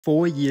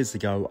4 years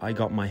ago, I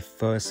got my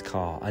first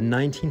car, a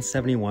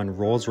 1971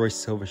 Rolls-Royce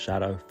Silver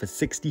Shadow for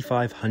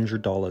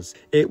 $6,500.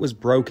 It was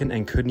broken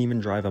and couldn't even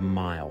drive a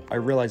mile. I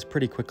realized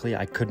pretty quickly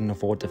I couldn't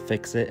afford to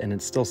fix it, and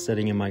it's still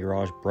sitting in my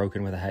garage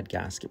broken with a head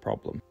gasket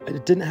problem. I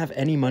didn't have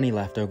any money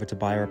left over to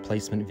buy a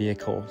replacement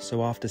vehicle,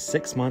 so after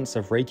 6 months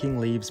of raking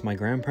leaves, my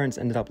grandparents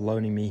ended up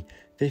loaning me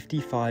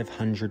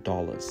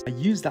 $5,500. I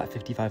used that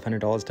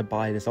 $5,500 to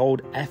buy this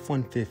old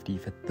F-150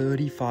 for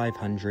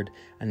 $3,500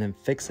 and then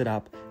fix it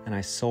up, and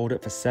I sold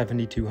it for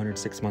 $7,200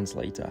 6 months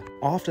later.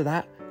 After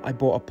that, I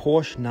bought a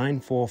Porsche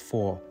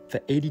 944 for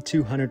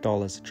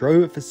 $8,200,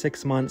 drove it for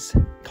 6 months,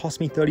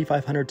 cost me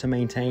 $3,500 to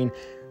maintain,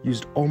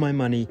 used all my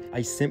money.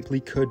 I simply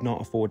could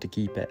not afford to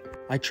keep it.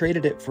 I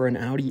traded it for an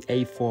Audi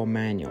A4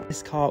 manual.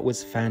 This car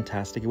was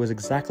fantastic. It was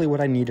exactly what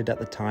I needed at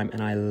the time,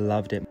 and I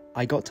loved it.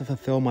 I got to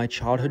fulfill my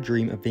childhood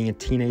dream of being a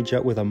teenager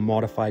with a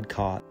modified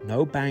car.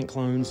 No bank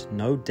loans,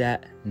 no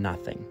debt,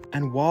 nothing.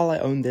 And while I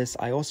owned this,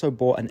 I also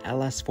bought an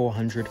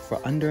LS400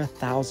 for under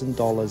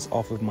 $1,000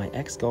 off of my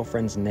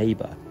ex-girlfriend's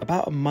neighbor.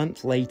 About a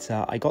month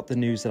later, I got the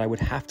news that I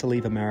would have to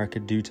leave America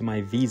due to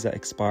my visa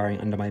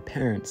expiring under my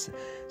parents.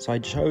 So I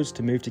chose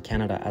to move to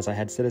Canada as I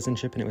had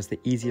citizenship and it was the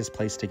easiest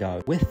place to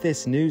go. With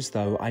this news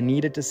though, I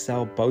needed to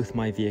sell both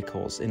my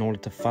vehicles in order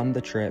to fund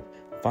the trip,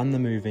 fund the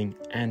moving,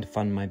 and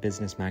fund my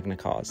business Magna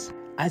Cars.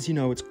 As you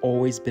know, it's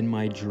always been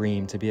my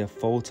dream to be a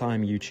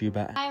full-time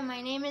YouTuber. Hi,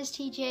 my name is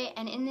TJ,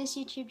 and in this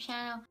YouTube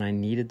channel, I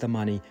needed the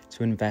money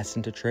to invest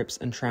into trips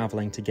and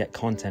traveling to get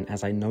content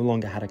as I no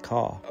longer had a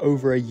car.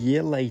 Over a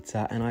year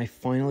later, and I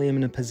finally am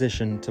in a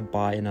position to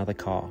buy another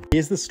car.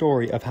 Here's the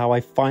story of how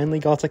I finally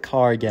got a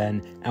car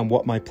again and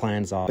what my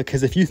plans are.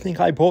 Because if you think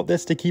I bought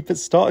this to keep it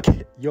stock,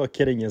 you're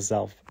kidding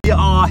yourself. We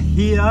are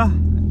here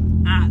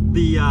at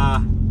the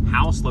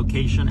house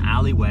location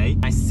alleyway.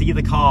 I see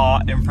the car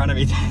in front of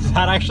me.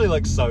 That actually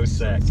looks so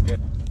sick.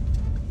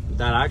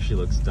 That actually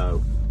looks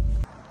dope.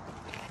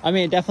 I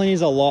mean, it definitely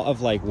needs a lot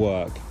of like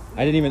work.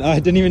 I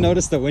didn't even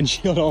notice the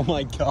windshield. Oh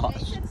my gosh.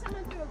 They said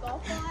someone threw a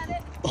golf ball at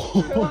it.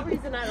 For what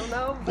reason, I don't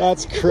know.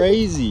 That's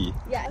crazy.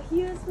 Yeah,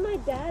 he was my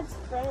dad's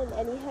friend,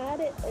 and he had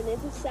it, and it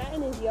just sat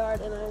in his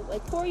yard. And I was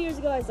like, 4 years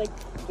ago, I was like,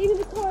 give me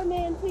the car,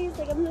 man, please.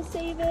 Like, I'm gonna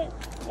save it.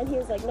 And he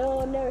was like, no,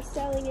 I'm never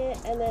selling it.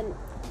 And then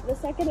the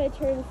second I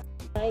turned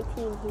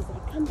 19, he's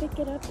like, come pick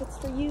it up, it's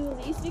for you.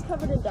 It used to be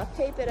covered in duct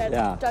tape. It had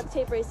duct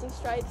tape racing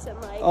stripes and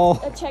like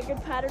a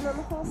checkered pattern on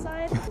the whole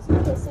side. Just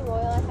pissing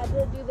oil. I had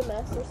to do the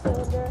master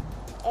cylinder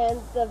and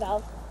the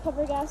valve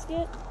cover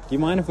gasket. Do you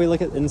mind if we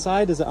look at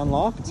inside? Is it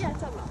unlocked? Yeah,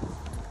 it's unlocked.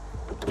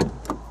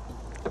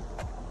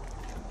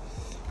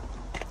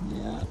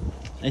 Yeah.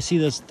 I see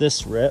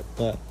this rip,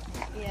 but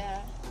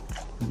yeah,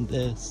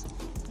 this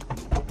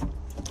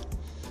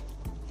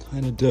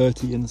kind of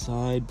dirty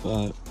inside,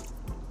 but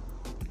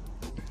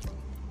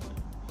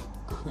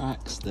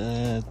cracks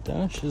there.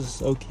 Dash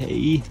is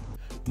okay.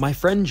 My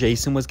friend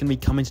Jason was going to be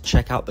coming to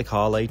check out the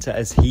car later,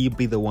 as he'd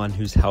be the one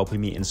who's helping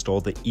me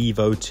install the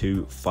Evo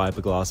II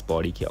fiberglass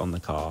body kit on the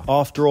car.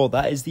 After all,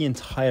 that is the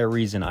entire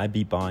reason I'd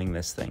be buying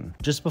this thing.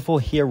 Just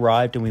before he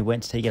arrived and we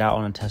went to take it out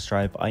on a test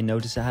drive, I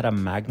noticed it had a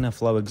Magna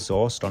Flow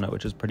exhaust on it,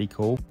 which was pretty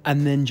cool.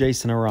 And then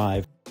Jason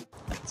arrived.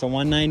 It's a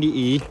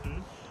 190E.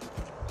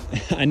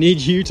 I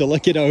need you to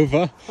look it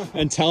over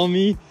and tell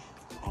me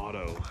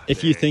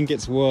if you think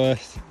it's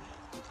worth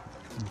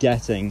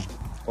getting,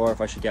 or if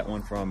I should get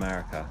one from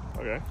America.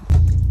 Okay.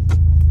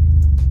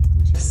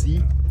 See?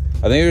 I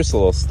think you're just a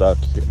little stuck.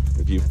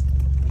 If you,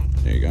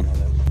 there you go.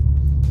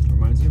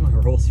 Reminds me of my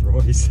Rolls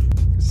Royce.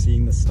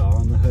 Seeing the star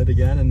on the hood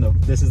again, and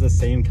this is the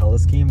same color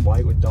scheme,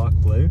 white with dark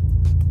blue.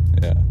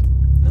 Yeah.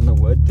 And the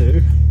wood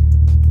too.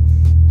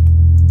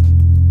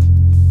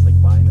 It's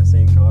like buying the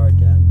same car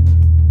again,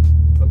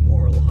 but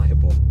more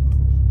reliable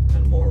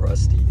and more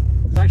rusty.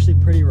 It's actually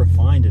pretty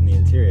refined in the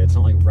interior. It's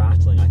not like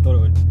rattling. I thought it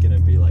was gonna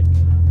be like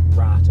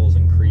rattles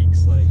and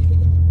creaks like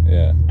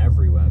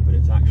everywhere, but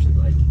it's actually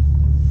like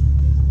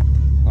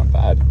not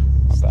bad. Not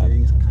bad.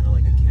 Steering's kind of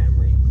like a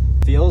Camry.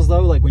 Feels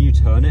though like when you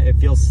turn it, it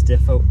feels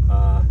stiffer,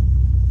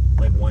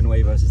 like one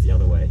way versus the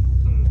other way.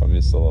 Probably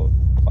just a little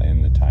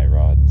playing the tie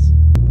rods.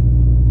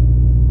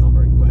 Not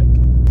very quick.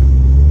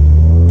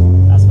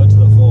 That's foot to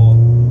the floor.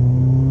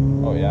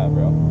 Oh yeah,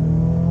 bro.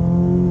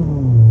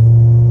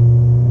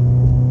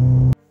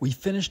 We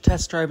finished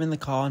test driving the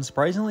car, and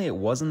surprisingly it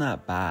wasn't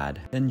that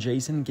bad. Then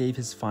Jason gave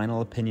his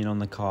final opinion on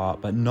the car,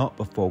 but not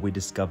before we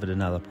discovered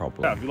another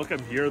problem. Yeah, if you look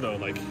up here though,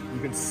 like you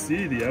can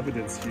see the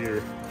evidence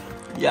here.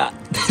 Yeah.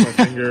 That's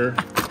my finger.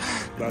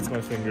 That's my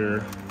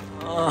finger.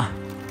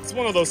 It's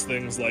one of those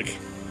things, like,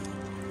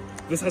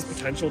 this has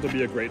potential to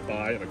be a great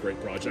buy and a great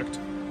project.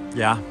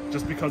 Yeah.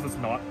 Just because it's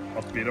not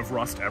a bit of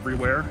rust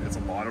everywhere, it's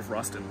a lot of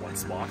rust in one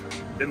spot.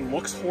 It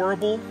looks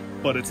horrible,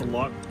 but it's a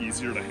lot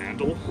easier to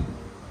handle.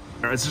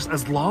 It's just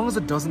as long as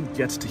it doesn't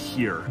get to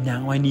here.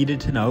 Now I needed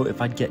to know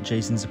if I'd get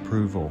Jason's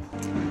approval.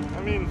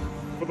 I mean,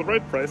 for the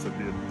right price, it'd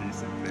be a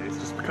decent base,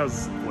 just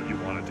because of what you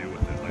want to do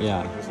with it. Like,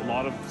 yeah. There's a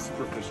lot of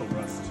superficial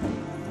rust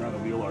around the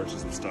wheel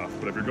arches and stuff.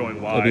 But if you're going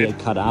It'll wide, be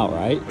cut out,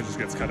 right? it just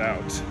gets cut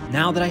out.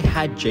 Now that I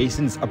had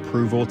Jason's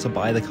approval to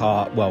buy the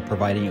car, well,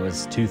 providing it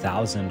was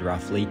 $2,000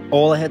 roughly,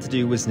 all I had to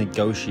do was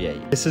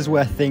negotiate. This is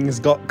where things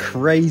got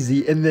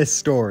crazy in this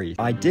story.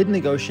 I did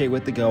negotiate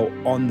with the girl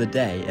on the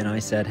day, and I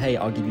said, hey,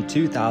 I'll give you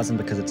 $2,000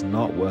 because it's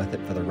not worth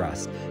it for the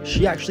rust.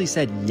 She actually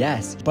said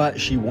yes, but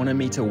she wanted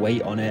me to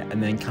wait on it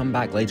and then come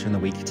back later in the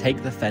week,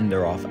 take the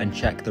fender off and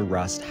check the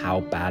rust,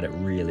 how bad it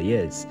really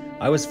is.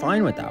 I was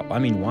fine with that. I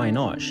mean, why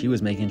not? She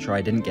was making sure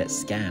I didn't get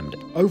scammed.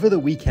 Over the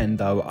weekend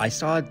though, I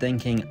started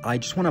thinking, I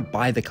just want to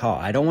buy the car.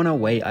 I don't want to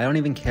wait. I don't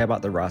even care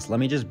about the rust. Let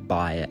me just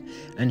buy it.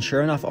 And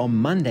sure enough, on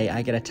Monday,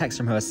 I get a text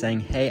from her saying,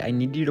 hey, I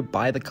need you to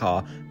buy the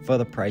car for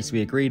the price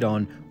we agreed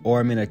on, or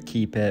I'm going to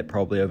keep it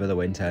probably over the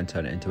winter and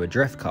turn it into a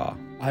drift car.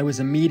 I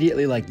was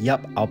immediately like,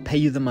 yep, I'll pay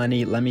you the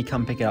money. Let me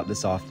come pick it up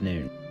this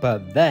afternoon.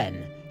 But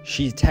then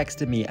she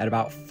texted me at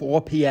about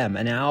 4 p.m.,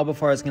 an hour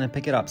before I was going to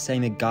pick it up,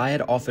 saying the guy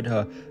had offered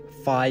her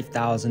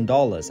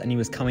 $5,000 and he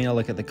was coming to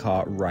look at the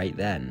car right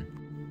then.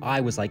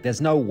 I was like, there's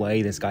no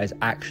way this guy's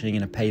actually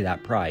going to pay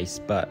that price,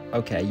 but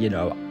okay, you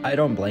know, I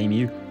don't blame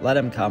you. Let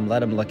him come,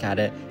 let him look at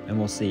it, and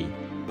we'll see.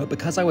 But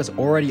because I was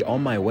already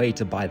on my way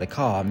to buy the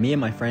car, me and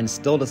my friends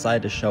still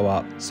decided to show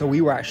up, so we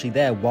were actually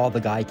there while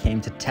the guy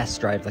came to test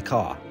drive the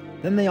car.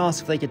 Then they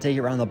asked if they could take it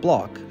around the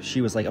block.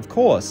 She was like, of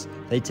course.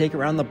 They take it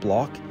around the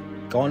block,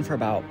 gone for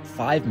about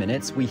 5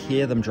 minutes. We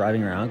hear them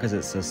driving around because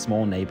it's a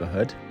small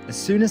neighborhood. As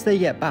soon as they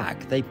get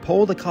back, they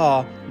pull the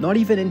car, not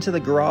even into the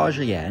garage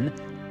again,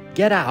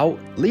 get out,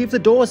 leave the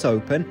doors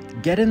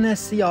open, get in their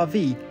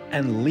CRV,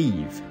 and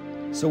leave.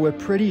 So we're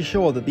pretty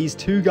sure that these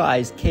two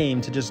guys came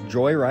to just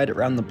joyride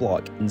around the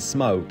block and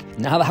smoke.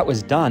 Now that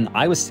was done,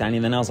 I was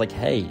standing there and I was like,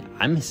 hey,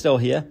 I'm still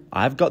here.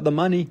 I've got the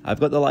money. I've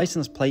got the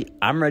license plate.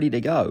 I'm ready to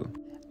go.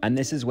 And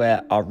this is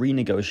where our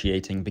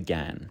renegotiating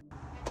began.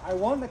 I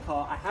want the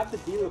car. I have the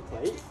dealer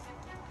plate.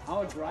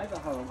 I'll drive it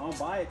home. I'll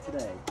buy it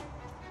today.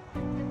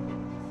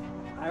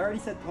 I already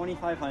said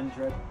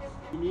 $2,500.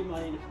 You need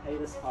money to pay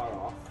this car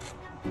off.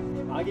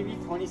 I'll give you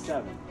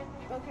 $27.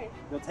 Okay.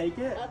 You'll take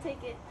it? I'll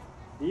take it.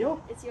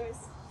 Deal? It's yours.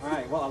 All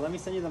right, well, let me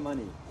send you the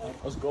money.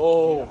 Let's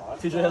go.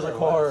 TJ has a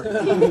car.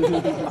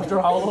 After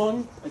how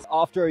long?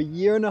 After a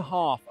year and a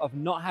half of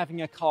not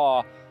having a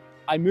car,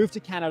 I moved to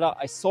Canada,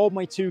 I sold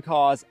my 2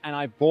 cars, and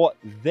I bought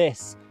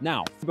this.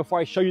 Now, before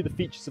I show you the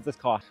features of this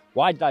car,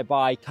 why did I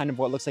buy kind of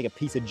what looks like a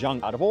piece of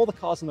junk out of all the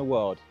cars in the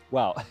world?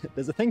 Well,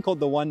 there's a thing called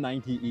the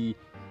 190e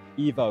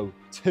Evo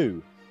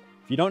II.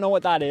 If you don't know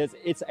what that is,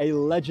 it's a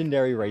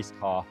legendary race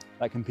car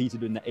that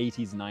competed in the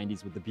 80s and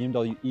 90s with the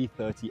BMW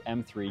E30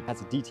 M3. It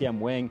has a DTM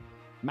wing,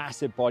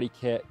 massive body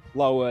kit,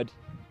 lowered,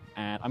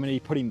 and I'm going to be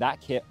putting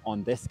that kit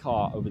on this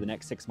car over the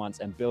next 6 months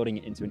and building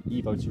it into an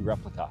Evo II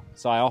replica.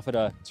 So I offered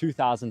her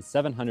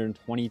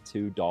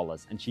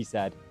 $2,722 and she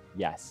said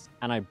yes.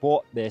 And I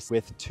bought this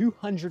with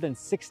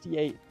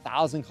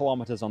 268,000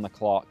 kilometers on the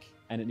clock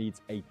and it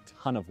needs a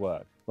ton of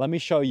work. Let me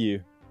show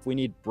you. We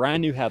need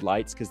brand new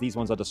headlights because these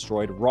ones are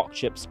destroyed, rock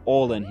chips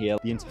all in here.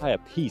 The entire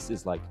piece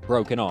is like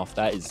broken off.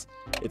 It's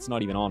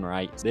not even on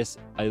right. This,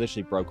 I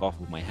literally broke off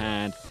with my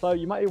hand. So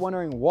you might be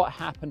wondering what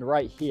happened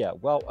right here.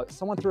 Well,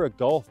 someone threw a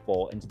golf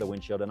ball into the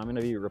windshield and I'm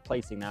gonna be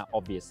replacing that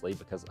obviously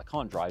because I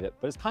can't drive it,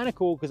 but it's kind of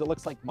cool because it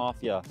looks like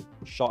Mafia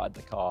shot at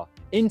the car.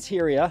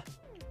 Interior,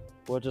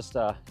 we'll just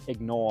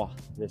ignore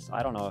this,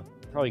 I don't know,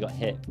 probably got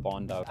hit,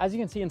 Bondo. As you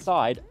can see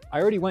inside, I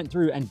already went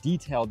through and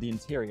detailed the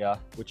interior,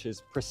 which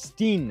is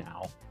pristine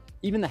now.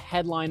 Even the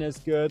headliner is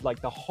good,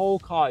 like the whole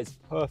car is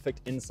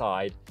perfect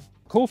inside.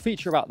 Cool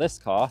feature about this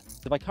car,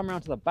 if I come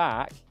around to the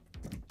back,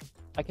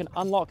 I can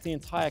unlock the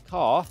entire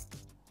car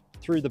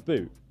through the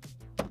boot.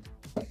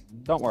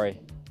 Don't worry,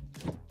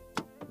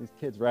 these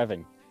kids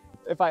revving.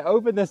 If I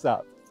open this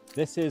up,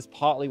 this is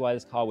partly why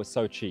this car was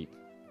so cheap.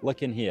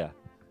 Look in here.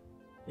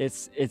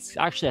 It's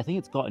actually, I think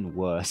it's gotten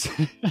worse.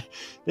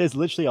 There's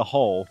literally a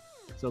hole.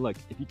 So look,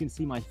 if you can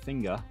see my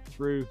finger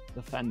through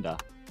the fender,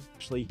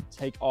 actually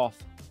take off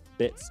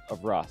bits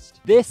of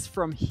rust. This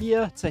from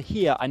here to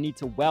here, I need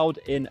to weld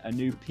in a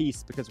new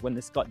piece because when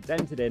this got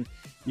dented in,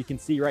 you can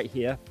see right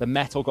here, the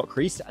metal got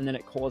creased and then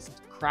it caused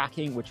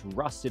cracking, which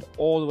rusted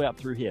all the way up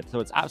through here.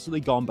 So it's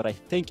absolutely gone, but I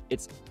think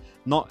it's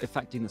not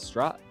affecting the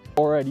strut.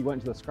 Already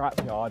went to the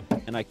scrap yard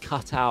and I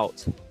cut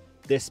out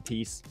this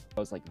piece. It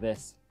was like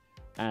this.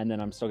 And then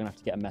I'm still gonna have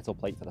to get a metal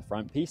plate for the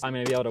front piece. I'm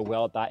gonna be able to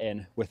weld that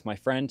in with my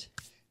friend.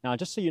 Now,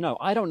 just so you know,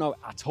 I don't know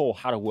at all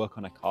how to work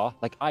on a car.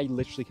 Like I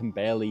literally can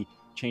barely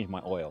change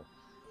my oil.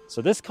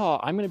 So this car,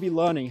 I'm gonna be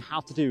learning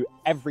how to do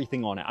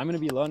everything on it. I'm gonna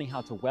be learning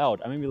how to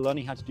weld. I'm gonna be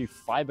learning how to do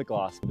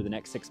fiberglass over the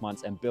next 6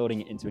 months and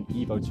building it into an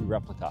Evo II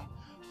replica.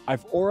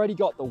 I've already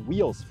got the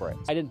wheels for it.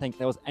 I didn't think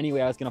there was any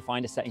way I was gonna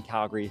find a set in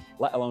Calgary,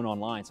 let alone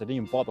online, so I didn't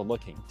even bother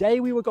looking. The day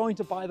we were going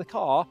to buy the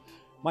car,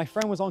 my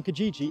friend was on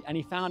Kijiji and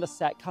he found a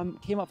set,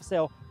 came up for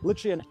sale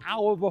literally an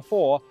hour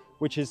before,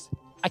 which is,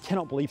 I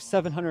cannot believe,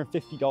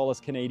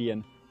 $750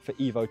 Canadian for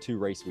Evo II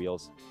race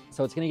wheels.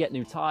 So it's gonna get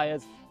new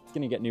tires, it's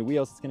gonna get new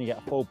wheels, it's gonna get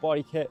a full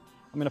body kit.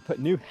 I'm gonna put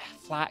new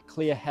flat,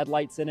 clear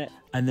headlights in it.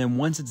 And then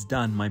once it's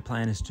done, my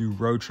plan is to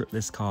road trip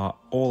this car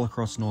all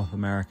across North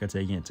America,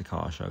 taking it to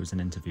car shows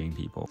and interviewing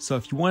people. So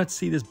if you wanted to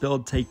see this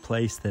build take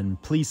place, then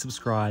please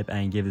subscribe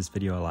and give this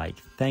video a like.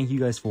 Thank you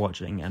guys for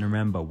watching. And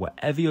remember,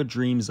 whatever your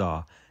dreams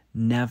are,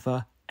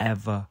 never,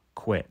 ever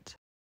quit.